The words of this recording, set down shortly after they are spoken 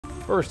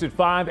First at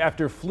 5,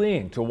 after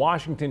fleeing to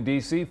Washington,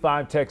 D.C.,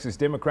 5 Texas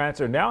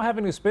Democrats are now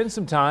having to spend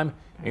some time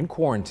in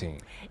quarantine,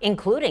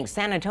 including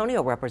San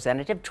Antonio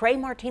Representative Trey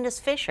Martinez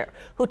Fischer,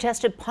 who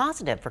tested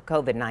positive for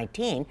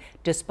COVID-19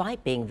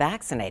 despite being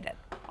vaccinated.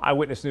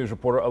 Eyewitness News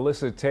reporter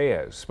Alyssa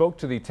Tejas spoke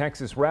to the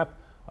Texas rep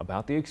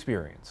about the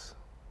experience.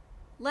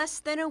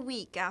 Less than a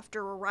week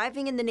after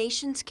arriving in the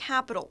nation's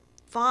capital,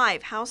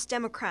 5 House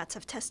Democrats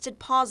have tested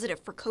positive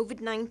for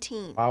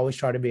COVID-19. I always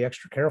try to be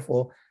extra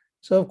careful.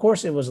 So, of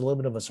course, it was a little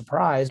bit of a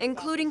surprise.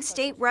 Including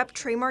State Rep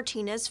Trey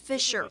Martinez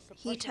Fischer.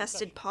 He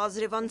tested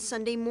positive on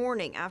Sunday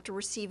morning after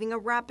receiving a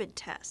rapid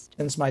test.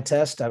 Since my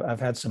test,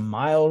 I've had some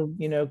mild,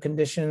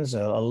 conditions,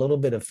 a little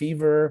bit of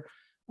fever.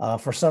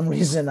 For some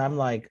reason,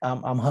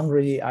 I'm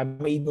hungry.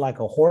 I'm eating like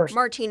a horse.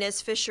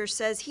 Martinez Fischer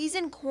says he's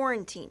in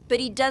quarantine,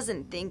 but he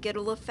doesn't think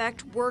it'll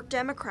affect work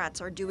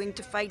Democrats are doing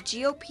to fight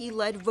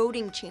GOP-led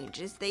voting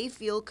changes they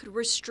feel could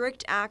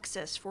restrict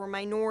access for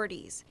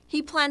minorities.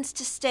 He plans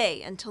to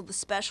stay until the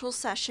special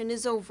session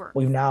is over.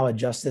 We've now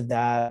adjusted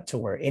that to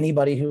where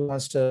anybody who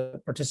wants to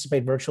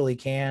participate virtually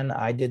can.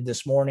 I did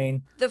this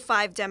morning. The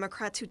 5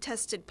 Democrats who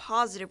tested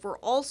positive were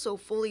also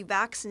fully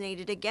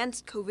vaccinated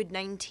against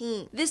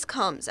COVID-19. This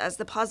comes as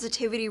the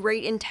positivity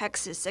rate in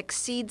Texas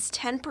exceeds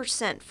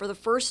 10% for the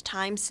first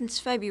time since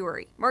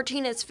February.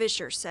 Martinez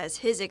Fischer says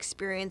his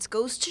experience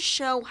goes to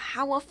show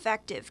how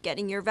effective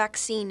getting your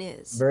vaccine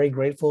is. Very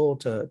grateful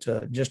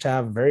to just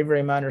have very,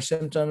 very minor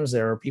symptoms.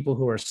 There are people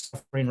who are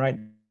suffering right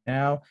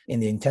now in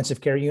the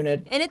intensive care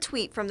unit. In a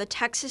tweet from the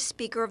Texas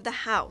Speaker of the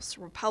House,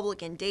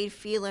 Republican Dave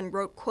Phelan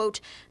wrote,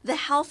 quote, "The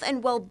health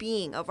and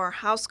well-being of our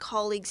House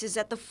colleagues is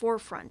at the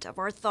forefront of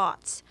our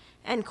thoughts,"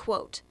 end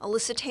quote.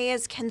 Alyssa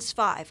Tejas, KENS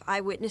 5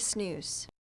 Eyewitness News.